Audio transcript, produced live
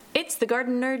the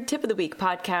Garden Nerd Tip of the Week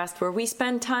podcast, where we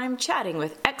spend time chatting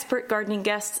with expert gardening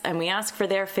guests and we ask for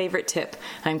their favorite tip.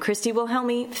 I'm Christy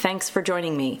Wilhelmi. Thanks for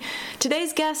joining me.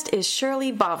 Today's guest is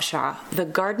Shirley Bovshaw, the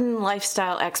garden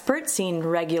lifestyle expert seen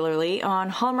regularly on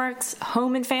Hallmark's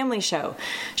Home and Family Show.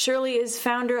 Shirley is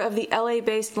founder of the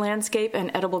LA-based landscape and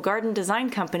edible garden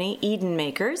design company Eden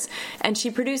Makers, and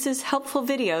she produces helpful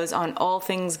videos on all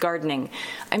things gardening.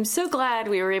 I'm so glad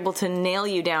we were able to nail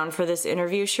you down for this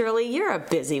interview, Shirley. You're a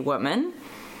busy woman.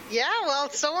 Yeah, well,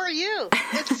 so are you.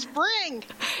 It's spring.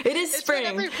 It is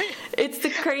spring. It's the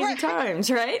crazy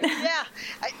times, right? Yeah.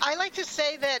 I like to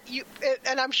say that you,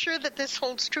 and I'm sure that this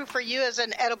holds true for you as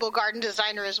an edible garden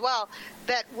designer as well,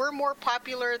 that we're more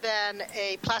popular than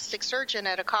a plastic surgeon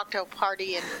at a cocktail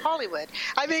party in Hollywood.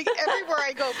 I mean, everywhere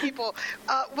I go, people,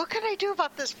 what can I do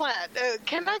about this plant?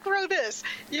 Can I grow this?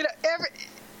 You know,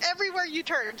 everywhere you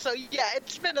turn. So, yeah,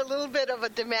 it's been a little bit of a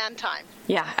demand time.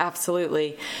 Yeah,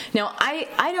 absolutely. Now,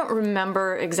 I don't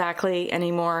remember exactly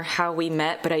anymore how we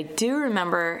met, but I do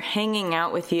remember hanging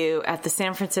out with you at the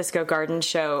San Francisco Garden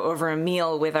Show over a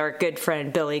meal with our good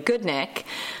friend Billy Goodnick.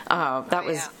 That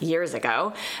was years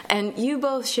ago. And you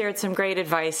both shared some great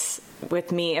advice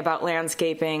with me about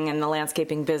landscaping and the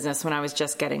landscaping business when I was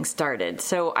just getting started.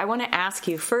 So I want to ask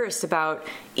you first about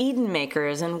Eden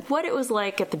Makers and what it was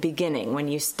like at the beginning when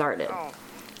you started. Oh.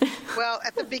 Well,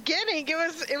 at the beginning,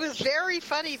 it was very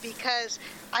funny because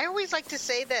I always like to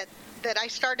say that I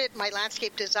started my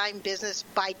landscape design business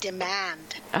by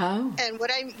demand. Oh. And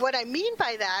what I mean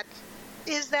by that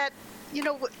is that, you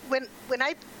know, when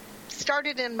I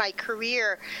started in my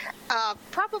career,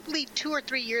 probably 2 or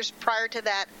 3 years prior to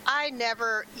that, I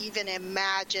never even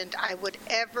imagined I would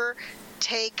ever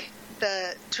take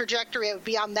the trajectory of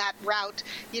be on that route,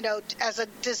 you know, as a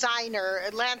designer,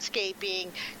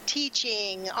 landscaping,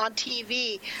 teaching, on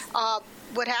TV.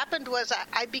 What happened was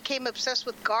I became obsessed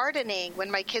with gardening when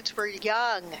my kids were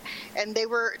young, and they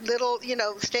were little, you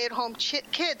know, stay-at-home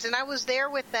kids, and I was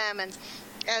there with them, and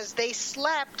as they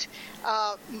slept,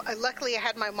 luckily I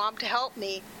had my mom to help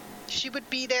me. She would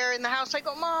be there in the house. I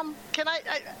go, Mom,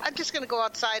 I'm just going to go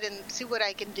outside and see what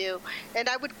I can do. And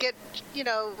I would get, you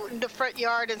know, in the front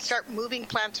yard and start moving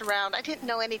plants around. I didn't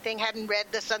know anything, hadn't read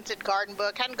the Sunset Garden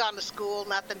book, hadn't gone to school,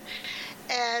 nothing.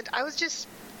 And I was just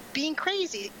being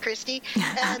crazy, Christy.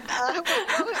 And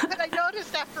what I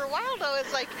noticed after a while, though,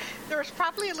 is like there was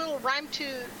probably a little rhyme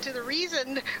to the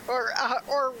reason, or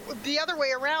the other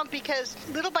way around, because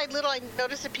little by little I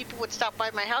noticed that people would stop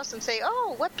by my house and say,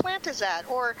 "Oh, what plant is that?"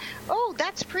 Or, "Oh,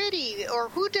 that's pretty," or,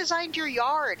 "Who designed your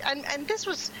yard?" And this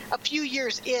was a few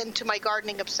years into my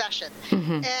gardening obsession.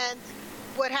 Mm-hmm. And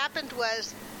what happened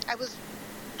was I was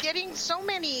getting so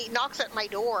many knocks at my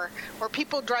door, or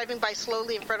people driving by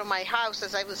slowly in front of my house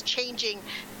as I was changing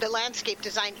the landscape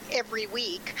design every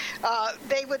week.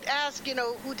 They would ask, you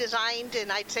know, who designed,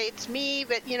 and I'd say it's me,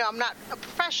 but, you know, I'm not a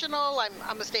professional.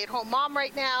 I'm a stay-at-home mom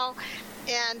right now.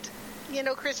 And, you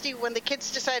know, Christy, when the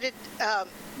kids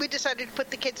we decided to put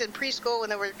the kids in preschool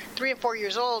when they were 3 and 4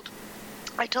 years old,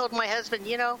 I told my husband,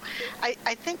 you know,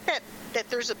 I think that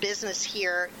there's a business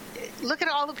here. Look at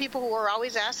all the people who are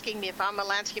always asking me if I'm a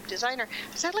landscape designer.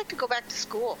 I said, I'd like to go back to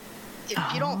school.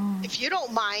 If you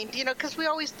don't mind, you know, because we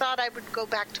always thought I would go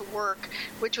back to work,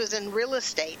 which was in real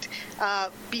estate,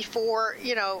 before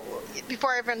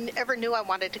I ever knew I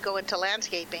wanted to go into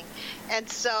landscaping. And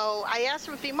so I asked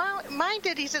him if he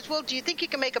minded. He says, well, do you think you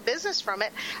can make a business from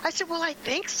it? I said, well, I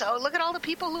think so. Look at all the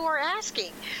people who are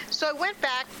asking. So I went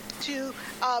back to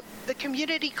the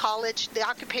community college, the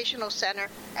occupational center,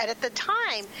 and at the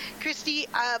time, Christy,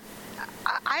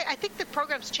 I think the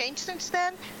program's changed since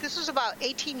then. This was about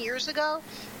 18 years ago.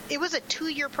 It was a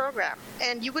 2-year program,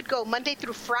 and you would go Monday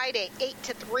through Friday, 8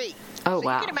 to 3. Oh, so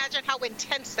wow. You can imagine how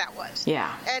intense that was.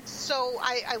 Yeah. And so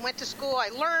I went to school, I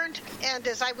learned, and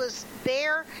as I was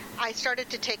there, I started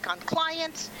to take on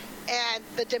clients, and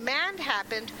the demand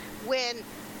happened when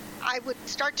I would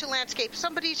start to landscape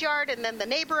somebody's yard, and then the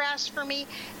neighbor asked for me,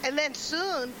 and then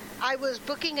soon I was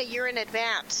booking a year in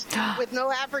advance with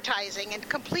no advertising, and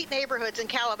complete neighborhoods in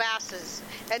Calabasas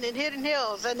and in Hidden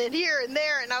Hills and in here and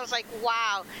there, and I was like,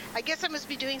 wow, I guess I must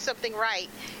be doing something right.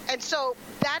 And so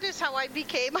that is how I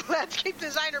became a landscape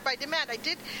designer by demand. I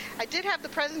did have the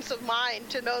presence of mind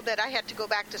to know that I had to go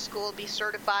back to school, be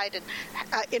certified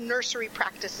in nursery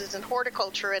practices and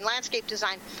horticulture and landscape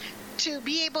design to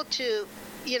be able to,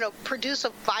 you know, produce a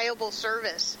viable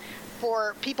service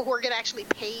for people who are going to actually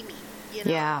pay me, you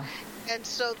know. Yeah. And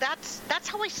so that's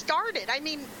how I started. I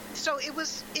mean, so it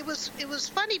was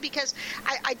funny because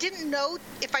I didn't know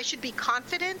if I should be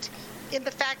confident in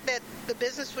the fact that the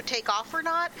business would take off or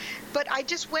not, but I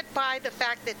just went by the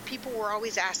fact that people were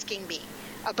always asking me.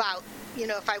 about,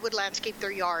 if I would landscape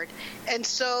their yard. And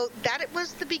so that it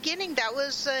was the beginning. That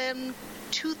was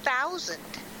 2000.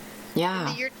 Yeah.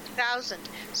 In the year 2000.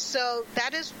 So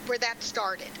that is where that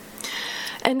started.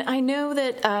 And I know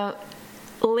that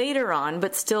later on,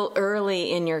 but still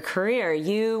early in your career,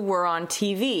 you were on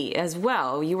TV as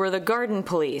well. You were the Garden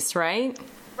Police, right?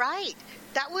 Right.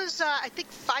 That was, I think,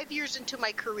 5 years into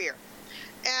my career.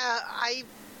 I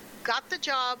got the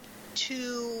job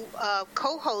to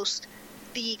co-host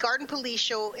the Garden Police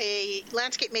show, a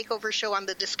landscape makeover show on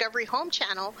the Discovery Home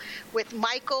Channel with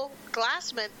Michael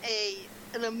Glassman,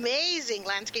 an amazing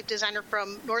landscape designer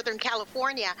from Northern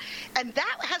California. And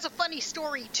that has a funny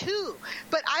story, too.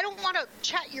 But I don't want to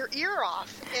chat your ear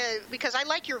off because I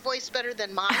like your voice better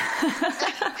than mine.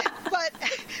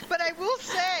 But I will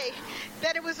say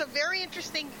that it was a very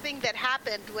interesting thing that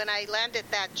happened when I landed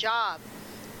that job.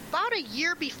 About a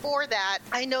year before that,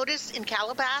 I noticed in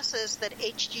Calabasas that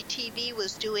HGTV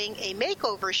was doing a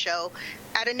makeover show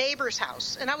at a neighbor's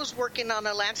house. And I was working on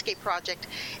a landscape project.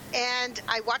 And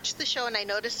I watched the show and I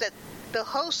noticed that the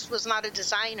host was not a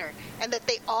designer and that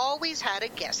they always had a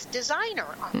guest designer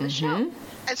on the show.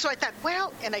 And so I thought,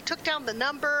 and I took down the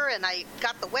number and I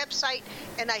got the website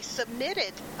and I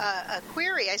submitted a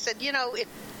query. I said,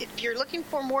 if you're looking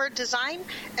for more design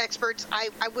experts, I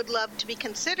would love to be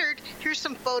considered. Here's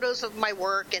some photos of my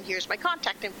work and here's my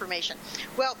contact information.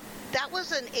 Well, that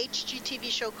was an HGTV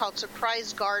show called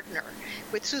Surprise Gardener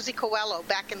with Susie Coelho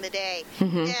back in the day.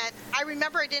 And I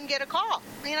remember I didn't get a call.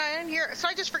 I didn't hear, so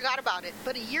I just forgot about it.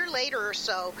 But a year later or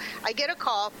so, I get a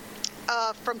call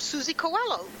from Susie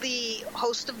Coelho, the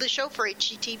host of the show for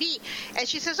HGTV. And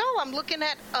she says, I'm looking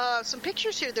at some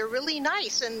pictures here. They're really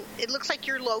nice. And it looks like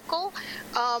you're local.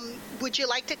 Would you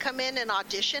like to come in and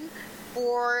audition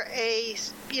for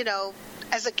as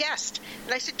a guest?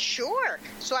 And I said, sure.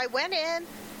 So I went in.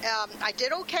 I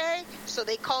did okay, so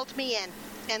they called me in,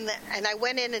 and I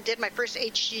went in and did my first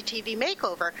HGTV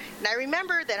makeover. And I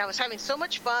remember that I was having so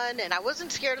much fun, and I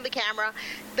wasn't scared of the camera,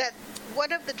 that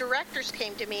one of the directors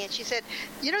came to me, and she said,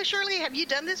 Shirley, have you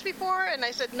done this before? And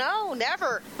I said, no,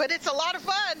 never, but it's a lot of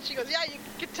fun. She goes, yeah, you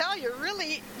can tell you're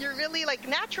really like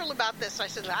natural about this. I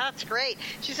said, that's great.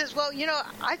 She says, well,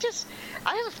 I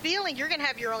have a feeling you're going to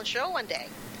have your own show one day.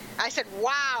 I said,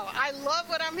 wow, I love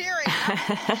what I'm hearing.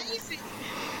 That's amazing.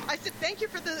 I said, thank you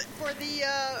for the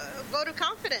vote of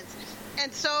confidence.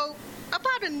 And so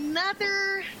about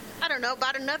another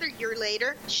year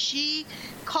later, she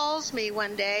calls me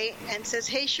one day and says,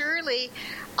 hey, Shirley,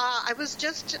 I was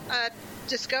just at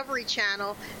Discovery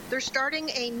Channel. They're starting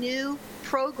a new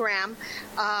program,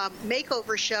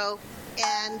 makeover show.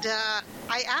 And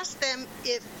I asked them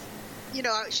if,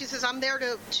 she says, I'm there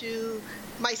to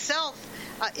myself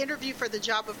interview for the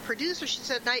job of producer. She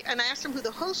said, and I asked them who the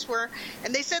hosts were,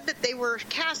 and they said that they were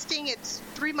casting. It's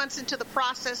 3 months into the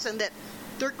process, and that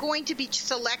they're going to be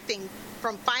selecting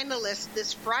from finalists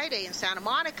this Friday in Santa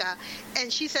Monica.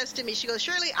 And she says to me, she goes,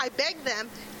 Shirley, I begged them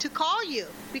to call you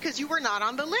because you were not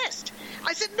on the list.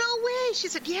 I said, no way. She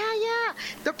said, yeah,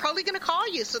 they're probably going to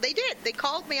call you. So they did. They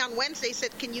called me on Wednesday,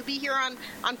 said, can you be here on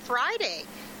Friday?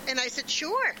 And I said,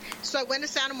 sure. So I went to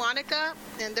Santa Monica,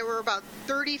 and there were about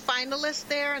 30 finalists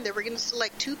there, and they were going to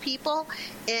select 2 people.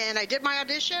 And I did my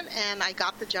audition, and I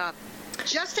got the job.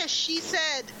 Just as she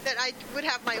said that I would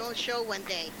have my own show one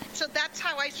day. So that's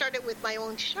how I started with my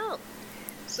own show.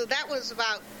 So that was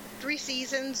about 3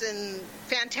 seasons and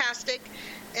fantastic.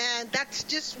 And that's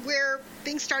just where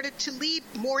things started to lead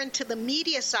more into the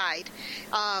media side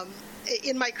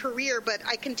in my career. But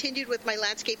I continued with my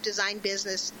landscape design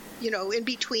business, in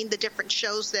between the different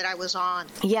shows that I was on.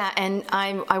 Yeah, and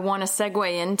I want to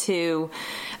segue into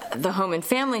the Home and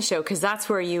Family show because that's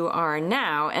where you are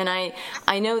now. And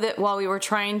I know that while we were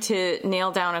trying to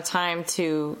nail down a time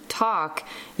to talk,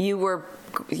 you were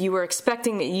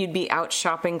expecting that you'd be out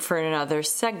shopping for another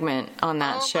segment on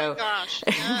that show. Oh my gosh!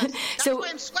 Yes. That's why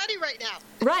I'm sweaty right now.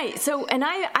 Right. So, and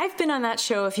I've been on that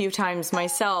show a few times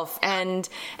myself, and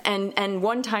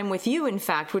one time with you, in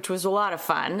fact, which was a lot of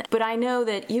fun. But I know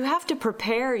that you have to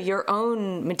prepare your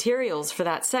own materials for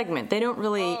that segment. They don't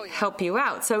really help you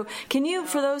out. So, can you,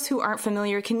 for those who aren't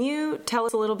familiar, can you tell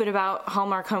us a little bit about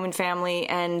Hallmark Home and Family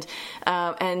and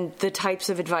the types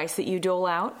of advice that you dole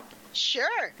out?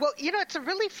 Sure. Well, it's a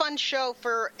really fun show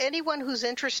for anyone who's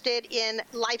interested in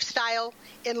lifestyle,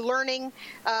 in learning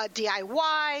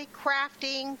DIY,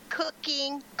 crafting,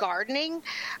 cooking, gardening,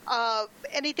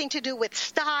 anything to do with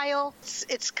style.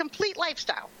 It's complete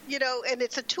lifestyle, and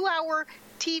it's a 2-hour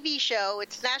TV show.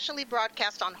 It's nationally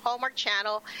broadcast on Hallmark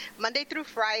Channel, Monday through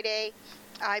Friday.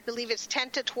 I believe it's 10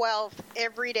 to 12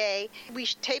 every day. We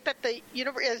tape at the,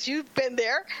 as you've been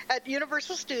there, at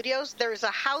Universal Studios. There's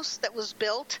a house that was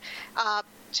built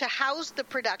to house the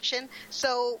production.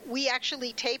 So we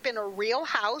actually tape in a real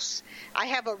house. I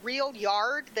have a real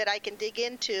yard that I can dig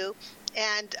into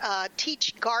and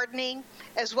teach gardening,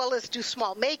 as well as do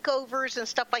small makeovers and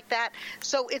stuff like that.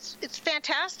 So it's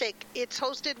fantastic. It's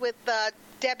hosted with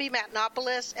Debbie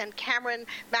Matenopoulos and Cameron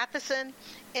Matheson.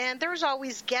 And there's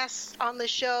always guests on the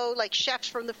show, like chefs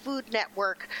from the Food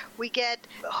Network. We get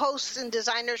hosts and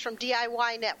designers from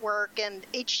DIY Network and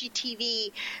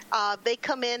HGTV. They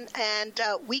come in, and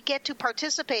we get to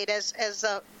participate as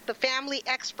the family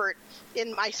expert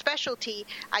in my specialty.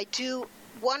 I do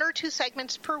 1 or 2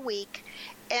 segments per week,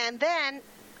 and then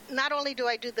not only do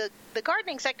I do the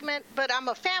gardening segment, but I'm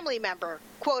a family member,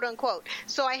 quote unquote.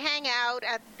 So I hang out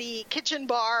at the kitchen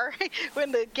bar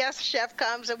when the guest chef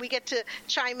comes, and we get to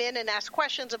chime in and ask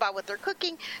questions about what they're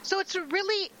cooking. So it's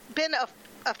really been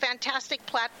a fantastic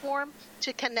platform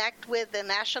to connect with the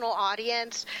national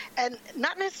audience, and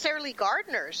not necessarily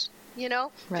gardeners,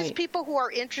 just people who are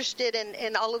interested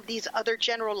in all of these other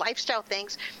general lifestyle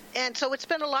things. And so it's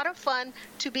been a lot of fun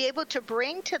to be able to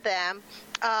bring to them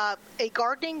a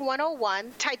Gardening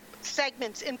 101 type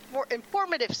segments,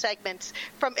 informative segments,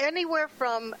 from anywhere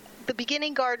from the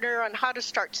beginning gardener on how to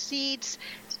start seeds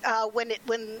when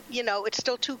it's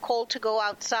still too cold to go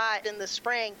outside in the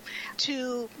spring,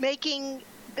 to making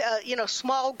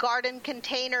small garden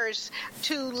containers,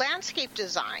 to landscape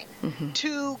design,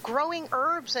 to growing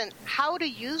herbs and how to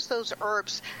use those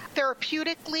herbs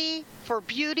therapeutically for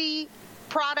beauty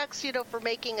products, for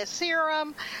making a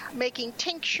serum, making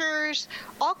tinctures,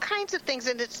 all kinds of things.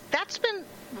 And that's been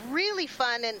really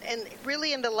fun. And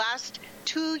really in the last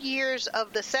 2 years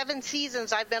of the 7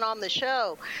 seasons I've been on the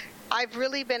show, I've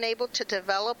really been able to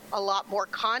develop a lot more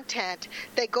content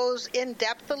that goes in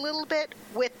depth a little bit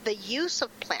with the use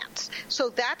of plants. So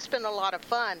that's been a lot of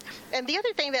fun. And the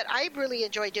other thing that I really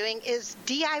enjoy doing is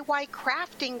DIY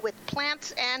crafting with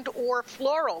plants and or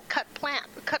floral cut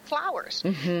flowers.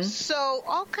 So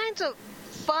all kinds of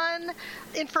fun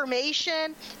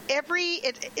information.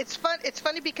 It's fun. It's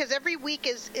funny because every week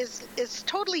is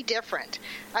totally different.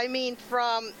 I mean,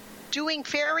 from doing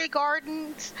fairy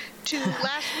gardens to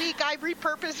last week I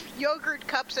repurposed yogurt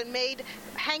cups and made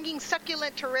hanging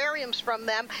succulent terrariums from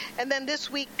them, and then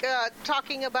this week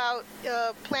talking about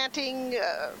planting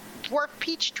dwarf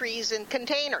peach trees in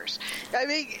containers. I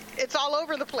mean, it's all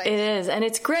over the place. It is, and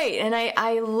it's great, and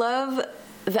I love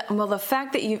the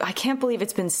fact that I can't believe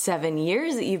it's been 7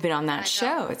 years that you've been on that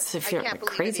show. It's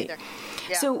crazy.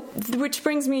 Yeah. So, which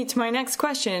brings me to my next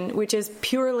question, which is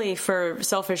purely for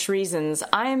selfish reasons.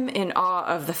 I'm in awe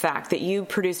of the fact that you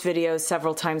produce videos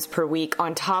several times per week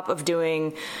on top of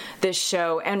doing this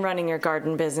show and running your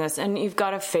garden business. And you've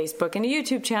got a Facebook and a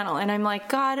YouTube channel. And I'm like,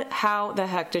 God, how the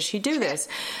heck does she do this?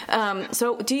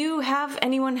 So do you have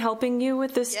anyone helping you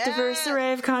with this diverse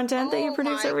array of content that you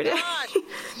produce every day?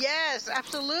 Yes,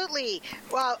 absolutely.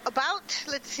 Well,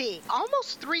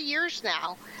 almost 3 years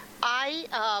now,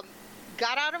 I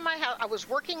got out of my house. I was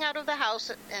working out of the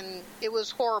house, and it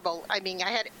was horrible. I mean, I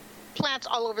had plants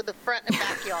all over the front and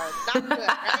backyard. Not good,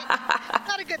 right?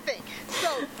 Not a good thing.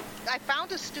 So I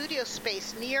found a studio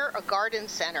space near a garden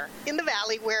center in the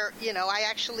valley where, I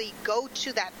actually go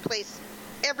to that place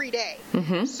every day.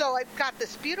 So I've got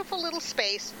this beautiful little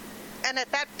space. And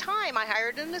at that time, I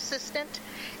hired an assistant.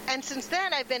 And since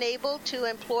then, I've been able to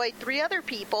employ 3 other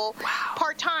people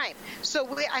part-time.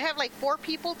 So I have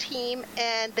 4-people team,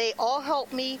 and they all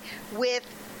help me with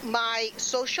my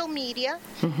social media.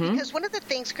 Because one of the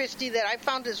things, Christy, that I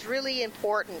found is really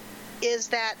important is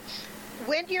that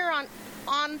when you're on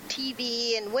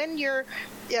TV and when you're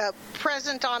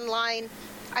present online,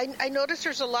 I notice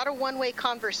there's a lot of one-way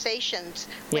conversations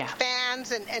with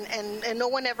fans, and no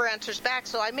one ever answers back.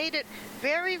 So I made it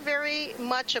very, very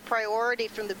much a priority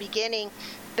from the beginning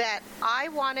that I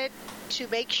wanted to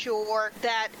make sure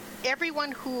that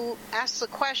everyone who asks a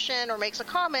question or makes a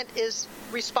comment is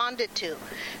responded to.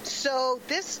 So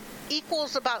this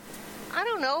equals about,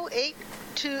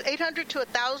 800 to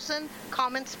 1,000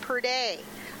 comments per day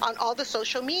on all the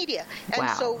social media. And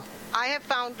so I have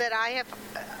found that I have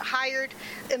hired,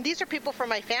 and these are people from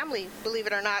my family, believe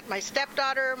it or not, my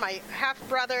stepdaughter, my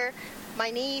half-brother, my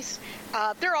niece.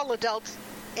 They're all adults.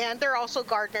 and they're also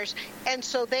gardeners. And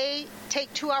so they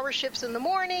take 2-hour shifts in the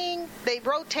morning. They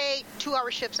rotate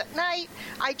 2-hour shifts at night.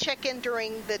 I check in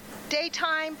during the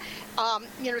daytime,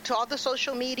 to all the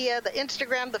social media, the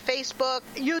Instagram, the Facebook,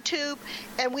 YouTube,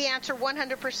 and we answer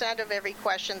 100% of every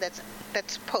question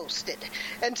that's posted.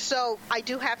 And so I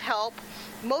do have help.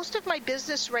 Most of my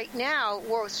business right now,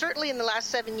 or certainly in the last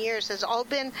 7 years, has all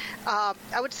been,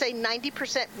 I would say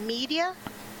 90% media,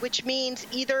 which means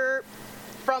either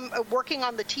from working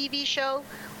on the TV show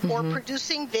or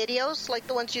producing videos like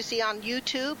the ones you see on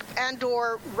YouTube, and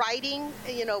or writing,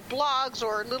 blogs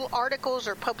or little articles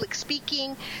or public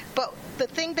speaking. But the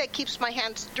thing that keeps my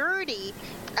hands dirty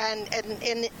and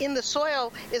in the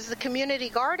soil is the community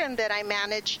garden that I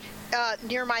manage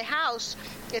near my house.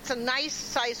 It's a nice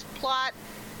sized plot,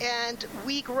 and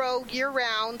we grow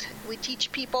year-round. We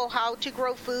teach people how to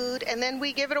grow food, and then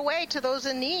we give it away to those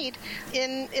in need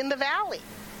in the valley.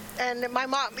 And my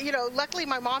mom, luckily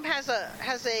my mom has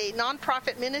a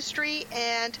nonprofit ministry,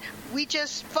 and we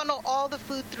just funnel all the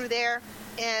food through there,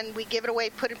 and we give it away,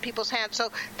 put it in people's hands.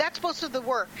 So that's most of the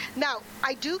work. Now,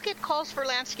 I do get calls for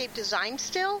landscape design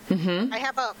still. I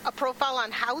have a profile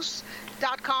on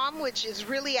house.com, which is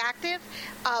really active.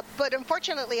 But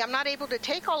unfortunately, I'm not able to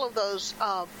take all of those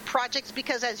projects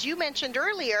because, as you mentioned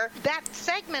earlier, that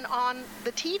segment on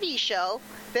the TV show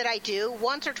that I do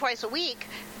once or twice a week,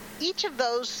 each of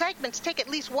those segments take at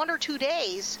least 1 or 2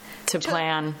 days to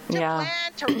plan,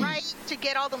 to write, to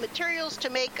get all the materials, to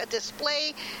make a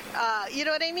display. You know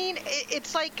what I mean?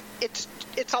 It's like it's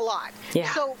a lot.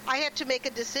 Yeah. So I had to make a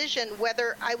decision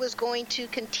whether I was going to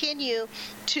continue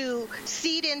to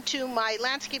seed into my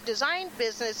landscape design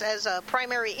business as a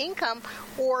primary income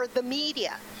or the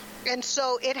media. And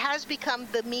so it has become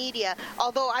the media.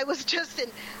 Although I was just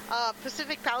in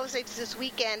Pacific Palisades this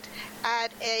weekend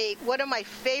at one of my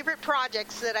favorite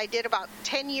projects that I did about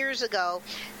 10 years ago,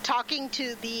 talking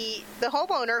to the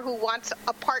homeowner who wants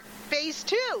a part phase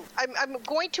 2. I'm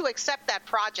going to accept that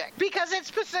project because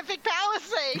it's Pacific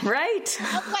Palisades. Right.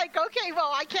 I'm like, okay,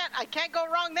 well, I can't go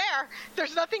wrong there.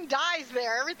 There's nothing dies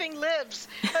there. Everything lives.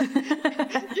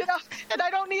 And I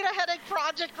don't need a headache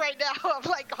project right now. I'm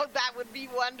like, oh, that would be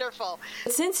wonderful.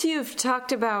 Since you've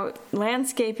talked about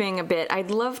landscaping a bit,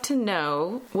 I'd love to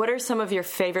know, what are some of your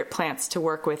favorite plants to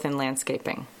work with in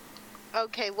landscaping?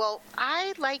 Okay, well,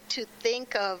 I like to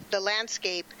think of the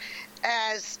landscape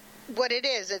as what it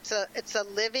is. It's a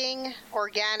living,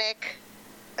 organic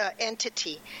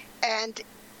entity. And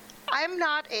I'm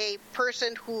not a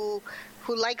person who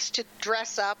likes to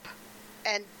dress up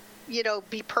and,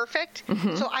 be perfect.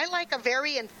 So I like a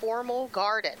very informal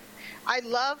garden. I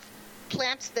love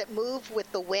plants that move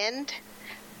with the wind,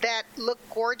 that look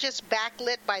gorgeous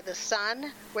backlit by the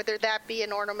sun, whether that be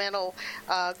an ornamental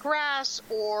grass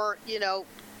or,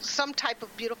 some type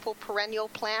of beautiful perennial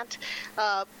plant.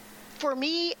 For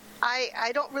me,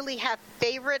 I don't really have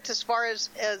favorites as far as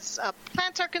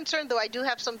plants are concerned, though I do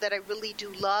have some that I really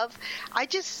do love. I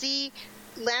just see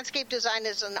landscape design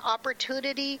as an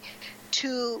opportunity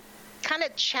to kind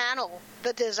of channel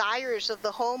the desires of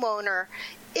the homeowner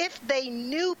if they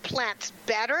knew plants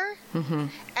better,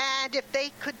 and if they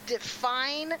could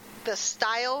define the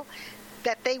style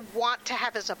that they want to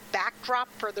have as a backdrop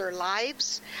for their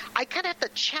lives. I kind of have to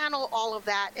channel all of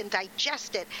that and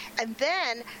digest it, and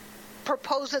then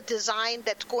propose a design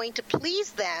that's going to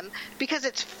please them because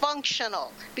it's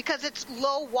functional, because it's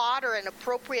low water and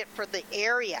appropriate for the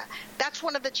area. That's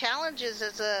one of the challenges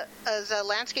as a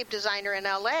landscape designer in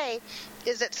LA,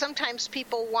 is that sometimes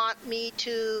people want me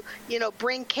to,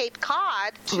 bring Cape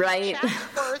Cod to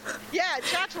Chatsworth. Yeah,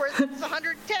 Chatsworth, it's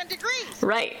 110 degrees.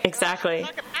 Right, exactly.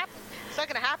 It's not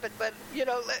going to happen, but,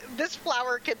 this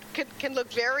flower can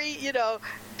look very,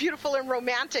 beautiful and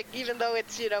romantic, even though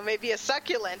it's, maybe a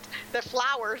succulent that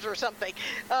flowers or something.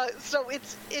 So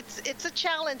it's a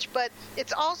challenge, but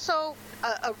it's also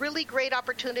a really great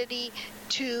opportunity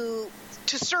to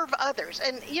serve others.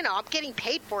 And, I'm getting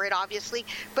paid for it, obviously,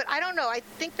 but I don't know. I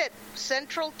think that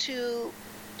central to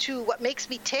what makes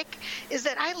me tick is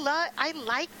that I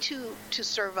like to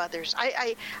serve others.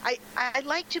 I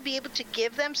like to be able to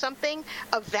give them something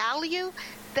of value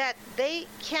that they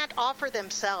can't offer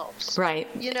themselves. Right.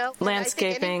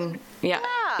 Landscaping. Yeah,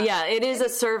 it is a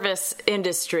service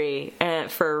industry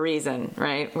for a reason,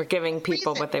 right? We're giving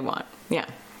people what they want. Yeah.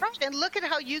 Right, and look at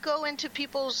how you go into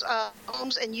people's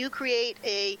homes and you create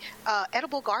a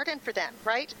edible garden for them,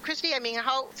 right, Christy? I mean,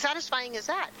 how satisfying is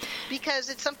that? Because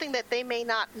it's something that they may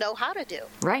not know how to do,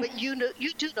 right? But you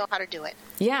do know how to do it.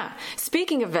 Yeah.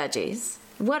 Speaking of veggies,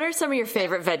 what are some of your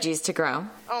favorite veggies to grow?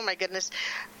 Oh my goodness,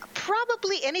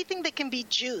 probably anything that can be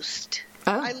juiced.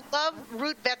 Oh. I love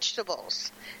root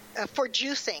vegetables. for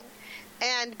juicing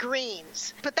and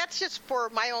greens, but that's just for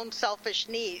my own selfish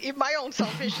needs,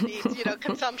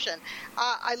 consumption.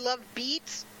 I love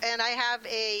beets, and I have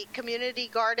a community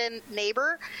garden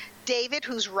neighbor, David,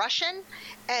 who's Russian,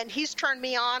 and he's turned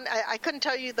me on. I couldn't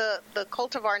tell you the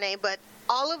cultivar name, but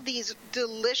all of these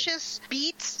delicious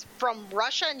beets from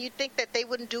Russia, and you'd think that they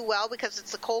wouldn't do well because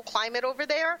it's a cold climate over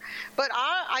there. But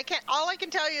I can't. All I can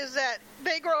tell you is that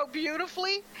they grow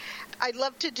beautifully. I'd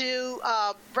love to do.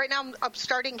 Right now, I'm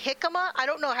starting jicama. I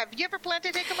don't know. Have you ever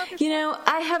planted jicama before? You know,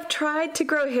 I have tried to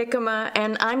grow jicama,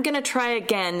 and I'm going to try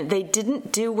again. They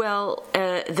didn't do well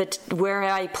where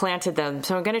I planted them,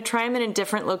 so I'm going to try them in a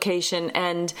different location.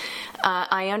 And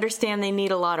I understand they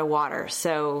need a lot of water.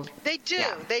 So they do.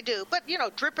 Yeah. They do. But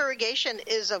drip irrigation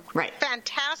is a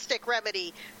fantastic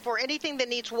remedy for anything that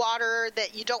needs water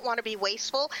that you don't want to be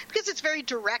wasteful, because it's very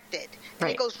directed.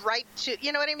 Right. It goes right to,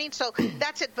 you know what I mean? So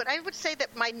that's it. But I would say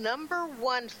that my number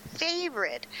one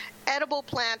favorite edible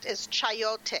plant is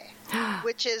chayote,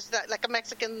 which is like a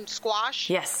Mexican squash.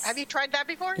 Yes. Have you tried that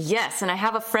before? Yes, and I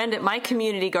have a friend at my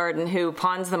community garden who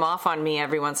pawns them off on me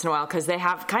every once in a while because they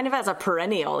have kind of as a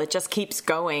perennial. It just keeps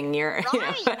going.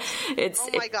 It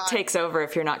takes over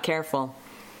if you're not careful.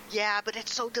 Yeah, but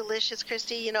it's so delicious,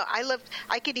 Christy.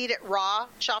 I could eat it raw,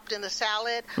 chopped in the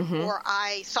salad, or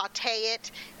I saute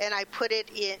it and I put it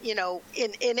in,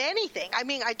 in anything. I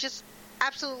mean, I just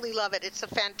absolutely love it. It's a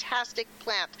fantastic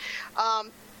plant. I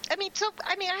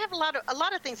have a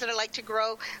lot of things that I like to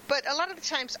grow, but a lot of the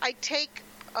times I take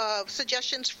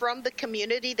suggestions from the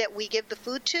community that we give the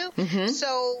food to. Mm-hmm.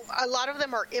 So a lot of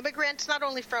them are immigrants, not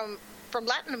only from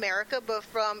Latin America, but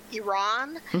from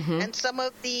Iran and some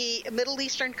of the Middle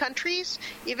Eastern countries,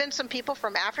 even some people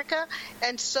from Africa.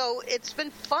 And so it's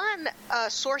been fun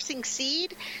sourcing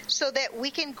seed so that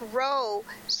we can grow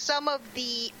some of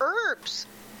the herbs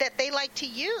that they like to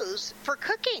use for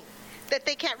cooking that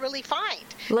they can't really find.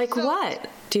 Like what?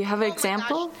 Do you have an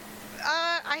example?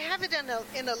 I have it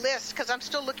in a list because I'm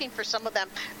still looking for some of them.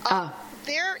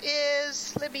 There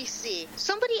is, let me see.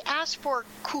 Somebody asked for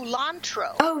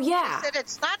culantro. Oh, yeah. They said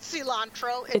it's not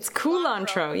cilantro. It's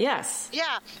culantro, yes.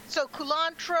 Yeah. So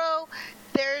culantro.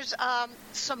 There's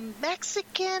some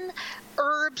Mexican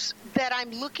herbs that I'm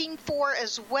looking for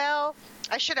as well.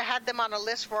 I should have had them on a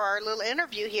list for our little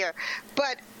interview here.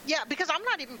 But, yeah, because I'm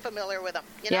not even familiar with them.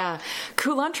 Yeah.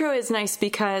 Culantro is nice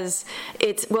because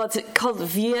it's called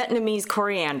Vietnamese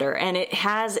coriander, and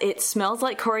it smells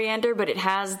like coriander, but it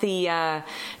has the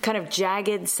kind of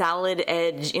jagged salad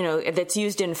edge, that's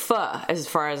used in pho, as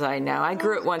far as I know. I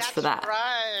grew it once for that.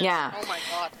 Right. Yeah. Oh, my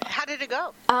God. How did it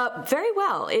go? Very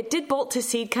well. It did bolt to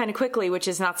seed kind of quickly, which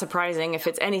is not surprising if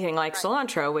it's anything like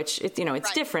cilantro, which,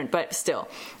 it's different, but still.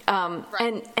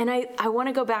 And I want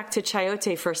to go back to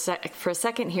chayote for a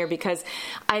second here, because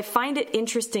I find it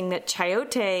interesting that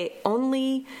chayote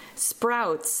only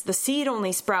sprouts, the seed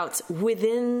only sprouts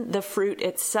within the fruit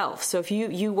itself. So if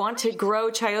you want to grow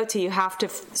chayote, you have to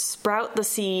sprout the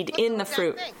seed in the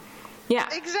fruit. Yeah.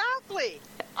 Exactly.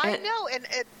 I know, and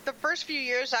the first few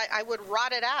years I would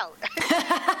rot it out.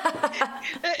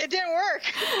 It didn't work.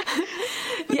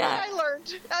 Yeah. I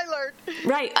learned.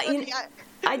 Right.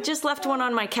 I just left one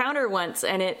on my counter once,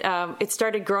 and it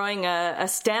started growing a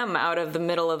stem out of the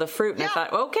middle of the fruit, and I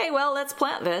thought, okay, well, let's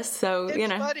plant this. So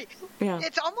it's funny. Yeah.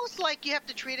 It's almost like you have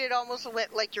to treat it almost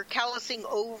like you're callousing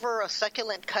over a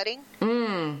succulent cutting.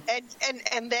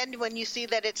 And then when you see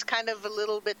that it's kind of a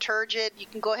little bit turgid, you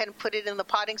can go ahead and put it in the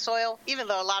potting soil, even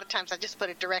though a lot of times I just put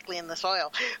it directly in the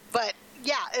soil. But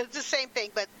yeah, it's the same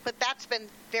thing, but that's been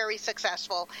very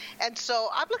successful. And so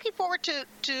I'm looking forward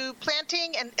to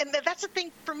planting, and that's the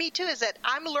thing for me too, is that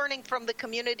I'm learning from the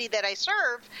community that I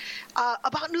serve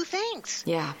about new things.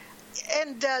 Yeah.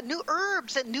 And new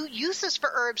herbs and new uses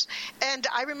for herbs. And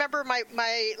I remember my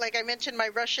like I mentioned, my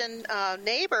Russian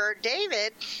neighbor,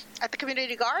 David, at the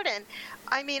community garden.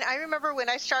 I mean, I remember when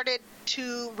I started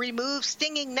to remove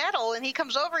stinging nettle, and he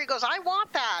comes over, he goes, I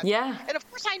want that. Yeah. And of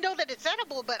course I know that it's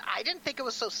edible, but I didn't think it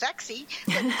was so sexy.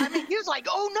 But, I mean, he was like,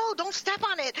 oh no, don't step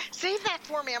on it. Save that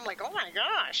for me. I'm like, oh my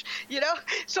gosh.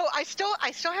 So I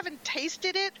still haven't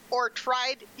tasted it or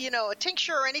tried, a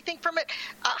tincture or anything from it.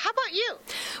 How about you?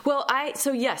 Well,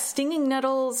 yes, stinging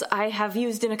nettles I have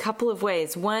used in a couple of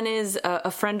ways. One is a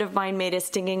friend of mine made a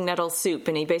stinging nettle soup,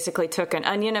 and he basically took an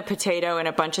onion, a potato, and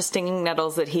a bunch of stinging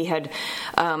nettles that he had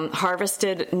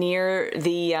harvested near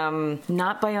the,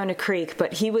 not Ballona Creek,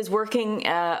 but he was working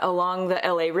along the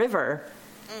LA River.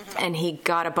 And he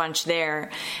got a bunch there,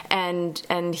 and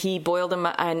he boiled them,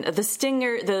 and the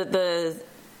stinger, the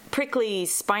prickly,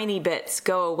 spiny bits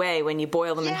go away when you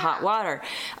boil them in hot water.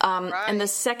 And the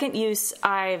second use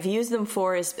I've used them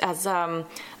for is as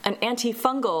an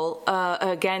antifungal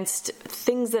against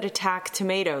things that attack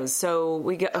tomatoes. So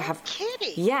we have...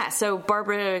 Kidding. Yeah, so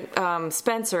Barbara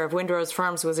Spencer of Windrose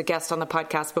Farms was a guest on the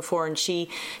podcast before, and she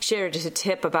shared a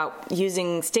tip about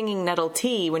using stinging nettle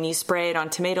tea when you spray it on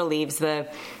tomato leaves. The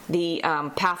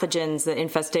pathogens, the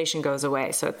infestation goes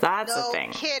away. So that's a thing.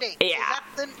 No kidding. Yeah.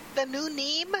 Is that the new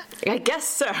neem? I guess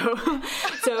so.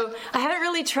 So I haven't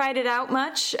really tried it out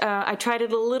much. I tried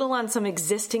it a little on some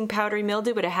existing powdery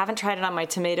mildew, but I haven't tried it on my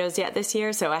tomatoes yet this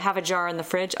year. So I have a jar in the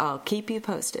fridge. I'll keep you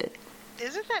posted.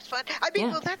 Isn't that fun? I mean,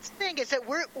 Yeah. well, that's the thing is that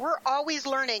we're always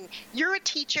learning. You're a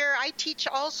teacher. I teach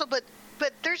also, but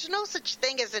there's no such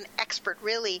thing as an expert,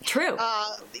 really. True.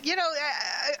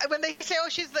 When they say, "Oh,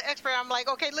 she's the expert," I'm like,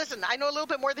 "Okay, listen, I know a little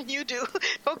bit more than you do.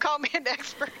 Don't call me an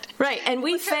expert." Right, and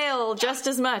we fail just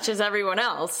as much as everyone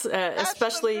else,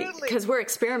 especially because we're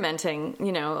experimenting,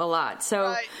 a lot.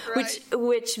 So, Right.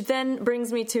 which then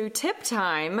brings me to tip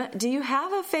time. Do you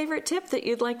have a favorite tip that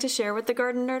you'd like to share with the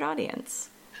Garden Nerd audience?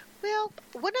 Well,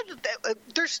 one of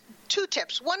there's two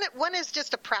tips. One is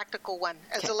just a practical one.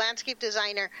 As a landscape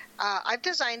designer, I've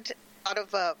designed out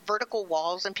of vertical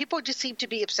walls, and people just seem to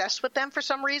be obsessed with them for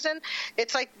some reason.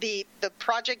 It's like the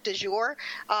project du jour,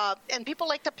 and people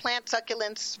like to plant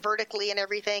succulents vertically and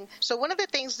everything. So one of the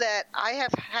things that I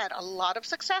have had a lot of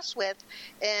success with,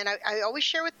 and I always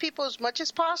share with people as much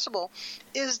as possible,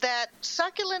 is that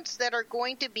succulents that are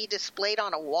going to be displayed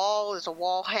on a wall as a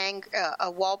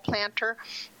wall planter,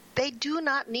 they do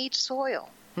not need soil.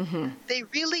 Mm-hmm. They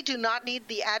really do not need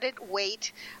the added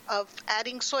weight of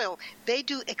adding soil. They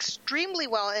do extremely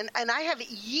well. And I have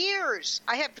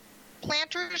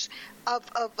planters of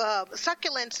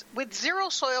succulents with zero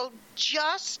soil,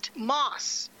 just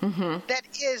moss that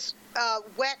is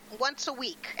wet once a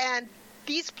week. And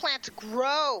these plants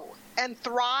grow and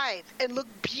thrive and look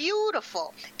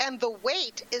beautiful. And the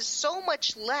weight is so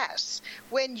much less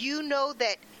when you know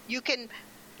that you can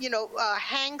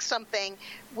hang something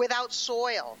without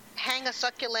soil, hang a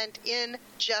succulent in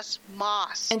just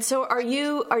moss. And so are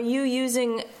you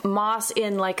using moss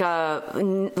in like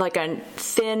a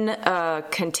thin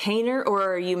container, or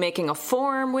are you making a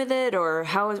form with it, or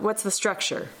what's the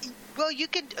structure? Well, you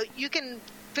can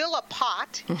fill a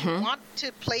pot. If you want to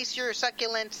place your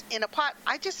succulents in a pot,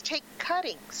 I just take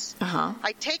cuttings.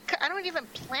 I don't even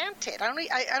plant it.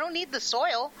 I don't need the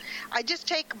soil. I just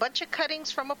take a bunch of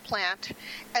cuttings from a plant,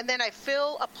 and then I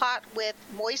fill a pot with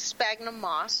moist sphagnum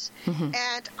moss,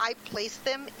 and I place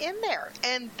them in there.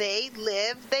 And they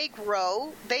live, they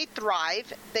grow, they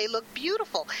thrive, they look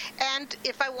beautiful. And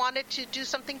if I wanted to do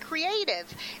something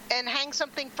creative and hang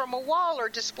something from a wall or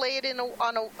display it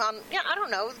I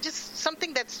don't know, just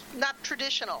something that's not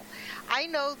traditional, I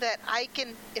know that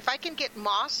if I can get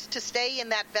moss to stay in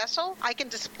that vessel, I can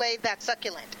display that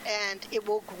succulent, and it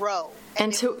will grow.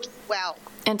 And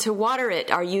to water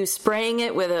it, are you spraying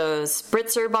it with a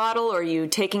spritzer bottle, or are you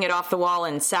taking it off the wall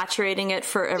and saturating it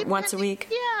for once a week?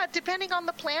 Yeah, depending on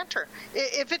the planter.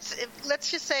 If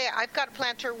let's just say I've got a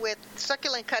planter with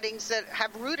succulent cuttings that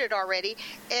have rooted already,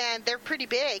 and they're pretty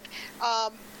big,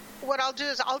 what I'll do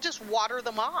is I'll just water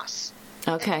the moss.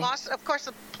 Okay. And moss, of course,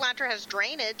 the planter has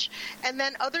drainage, and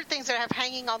then other things that I have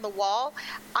hanging on the wall,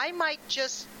 I might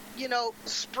just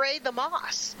spray the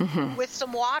moss with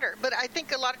some water. But I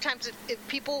think a lot of times if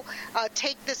people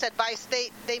take this advice,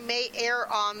 they may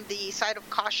err on the side of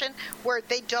caution where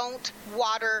they don't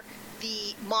water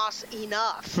the moss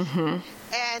enough.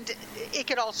 And it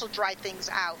could also dry things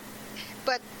out.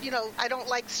 But, I don't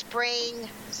like spraying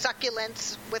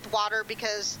succulents with water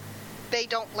because they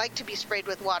don't like to be sprayed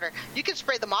with water. You can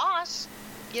spray the moss,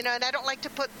 and I don't like to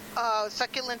put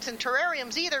succulents in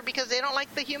terrariums either because they don't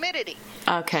like the humidity.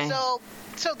 Okay. So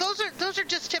those are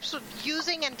just tips of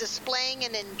using and displaying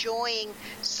and enjoying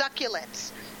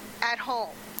succulents at home.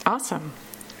 Awesome.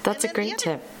 That's a great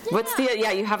tip.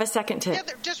 Yeah. You have a second tip.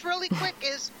 Yeah, just really quick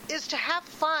is to have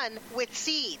fun with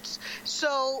seeds.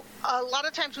 So a lot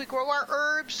of times we grow our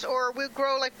herbs, or we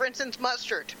grow, like, for instance,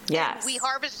 mustard. Yes. And we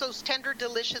harvest those tender,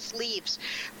 delicious leaves.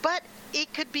 But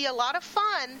it could be a lot of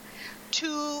fun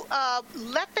to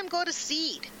let them go to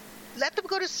seed. Let them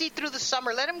go to seed through the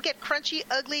summer. Let them get crunchy,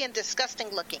 ugly, and disgusting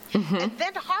looking. And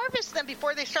then harvest them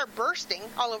before they start bursting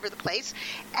all over the place,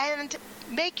 and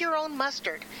make your own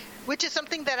mustard, which is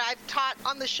something that I've taught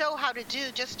on the show how to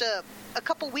do just a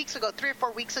couple weeks ago, 3 or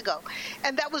 4 weeks ago.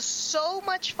 And that was so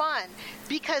much fun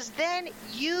because then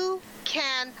you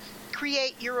can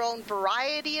create your own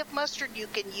variety of mustard. You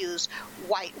can use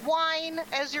white wine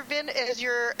as your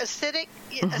acidic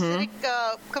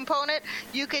component.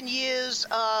 You can use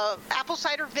apple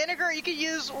cider vinegar. You can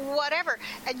use whatever,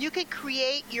 and you can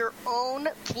create your own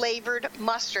flavored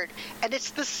mustard. And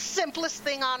it's the simplest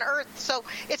thing on earth. So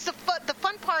it's the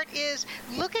fun part is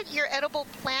look at your edible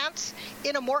plants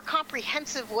in a more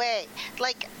comprehensive way.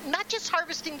 Like not just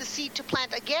harvesting the seed to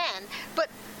plant again, but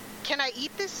can I eat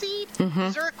this seed? Mm-hmm.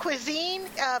 Is there a cuisine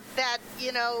that,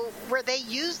 where they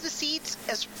use the seeds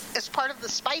as part of the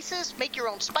spices, make your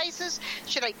own spices?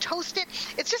 Should I toast it?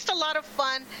 It's just a lot of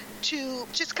fun to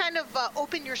just kind of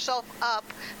open yourself up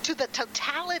to the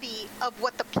totality of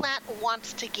what the plant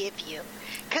wants to give you,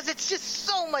 because it's just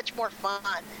so much more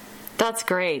fun. That's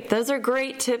great. Those are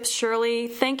great tips, Shirley.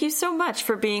 Thank you so much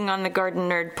for being on the Garden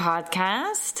Nerd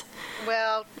podcast.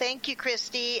 Well, thank you,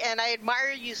 Christy, and I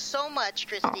admire you so much,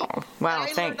 Christy. Oh, wow,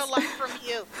 I learned a lot from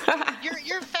you.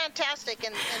 You're fantastic,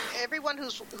 and everyone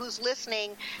who's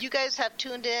listening, you guys have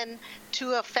tuned in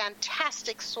to a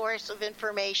fantastic source of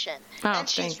information. Oh, and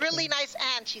she's really nice,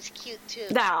 and she's cute too.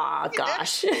 Oh,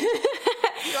 gosh.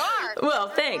 You are. Well,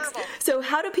 thanks. Adorable. So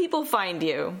how do people find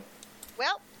you?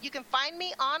 Well, you can find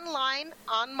me online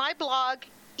on my blog,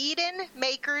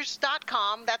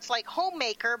 EdenMakers.com. That's like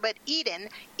homemaker, but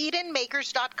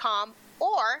EdenMakers.com,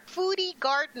 or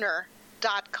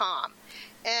FoodieGardener.com.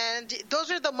 And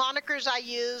those are the monikers I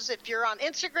use. If you're on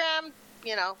Instagram,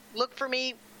 look for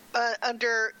me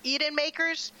under Eden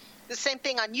Makers. The same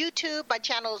thing on YouTube. My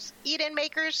channel's Eden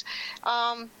Makers.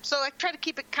 So I try to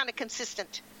keep it kind of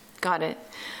consistent. Got it.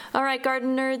 All right,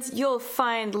 Garden Nerds, you'll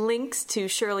find links to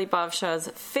Shirley Bovshaw's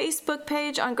Facebook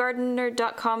page on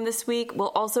GardenNerd.com this week. We'll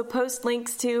also post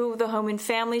links to the Home and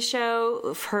Family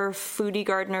Show, her Foodie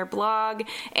Gardener blog,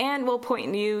 and we'll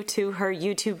point you to her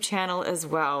YouTube channel as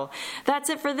well. That's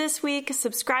it for this week.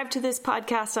 Subscribe to this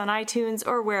podcast on iTunes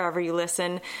or wherever you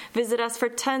listen. Visit us for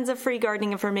tons of free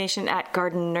gardening information at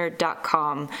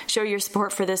GardenNerd.com. Show your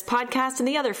support for this podcast and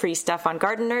the other free stuff on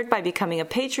Garden Nerd by becoming a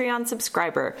Patreon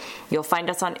subscriber. You'll find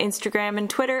us on Instagram and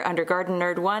Twitter under Garden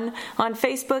Nerd 1, on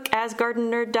Facebook as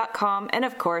GardenNerd.com, and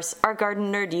of course, our Garden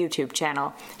Nerd YouTube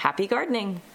channel. Happy gardening!